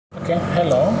Okay,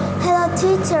 hello. Hello,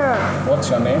 teacher. What's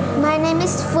your name? My name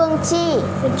is Phương Chi.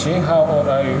 Phương Chi, how old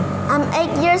are you? I'm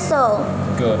 8 years old.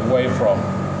 Good. Where are you from?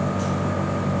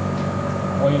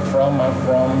 Where are you from? I'm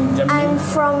from Germany. I'm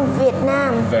from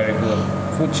Vietnam. Very good.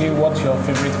 Phương Chi, what's your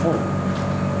favorite food?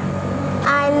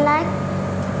 I like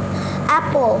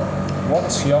apple.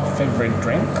 What's your favorite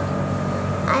drink?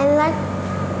 I like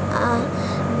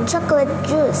chocolate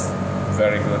juice.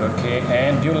 Very good. Okay.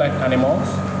 And do you like animals?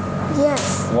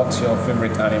 Yes. What's your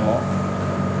favorite animal?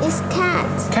 It's cat.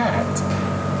 Cat.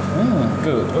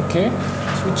 Good. Okay.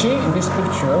 Phương Chi, in this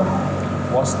picture,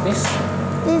 what's this?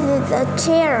 This is a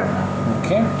chair.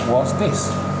 Okay. What's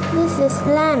this? This is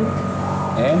lamp.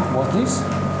 And what's this?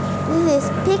 This is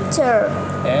picture.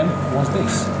 And what's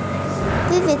this?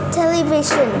 This is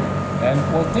television. And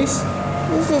what's this?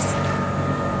 This is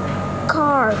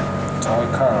car. Toy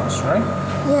cars, right?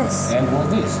 Yes. And what's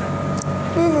this?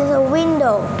 This is a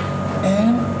window.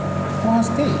 And what's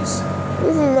this?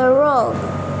 This is a rug.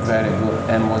 Very good.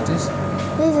 And what's this?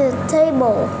 This is a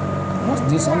table. What's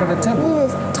this under the table?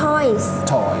 This is toys.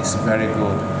 Toys. Very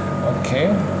good. Okay.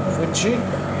 Phương Chi,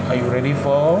 are you ready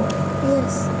for?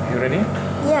 Yes. You ready?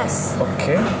 Yes.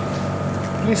 Okay.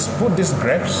 Please put these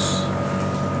grapes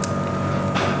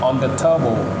on the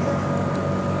table.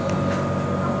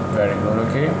 Very good.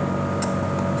 Okay.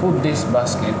 Put this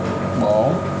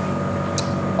basketball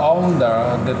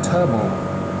under the table.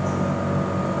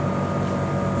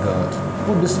 Good.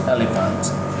 Put this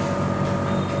elephant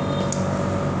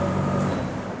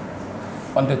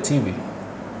on the TV.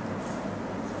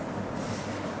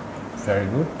 Very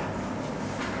good.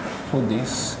 Put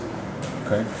this,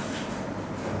 okay,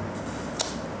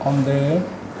 on the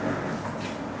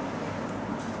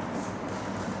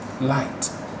light.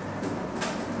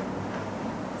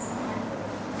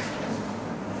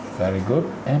 Very good.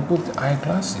 And put the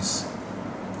eyeglasses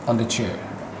on the chair.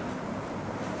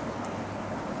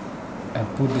 And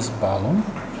put this balloon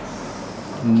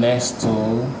next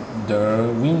to the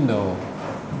window.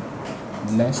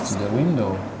 Next to the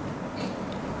window.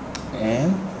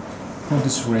 And put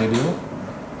this radio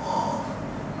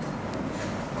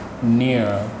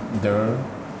near the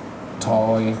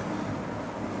toy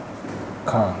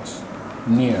cars.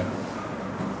 Near.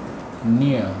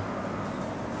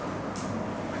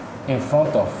 In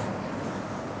front of.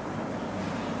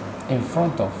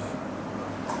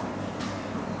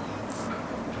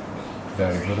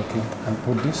 Very good. Okay. And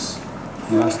put this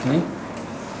lastly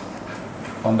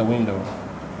on the window.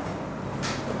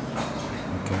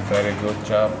 Okay, very good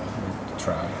job.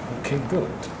 Try. Okay,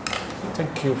 good.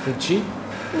 Thank you, Phương Chi.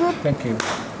 Good. Thank you.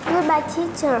 Goodbye,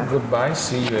 teacher. Goodbye.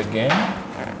 See you again.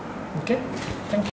 Okay.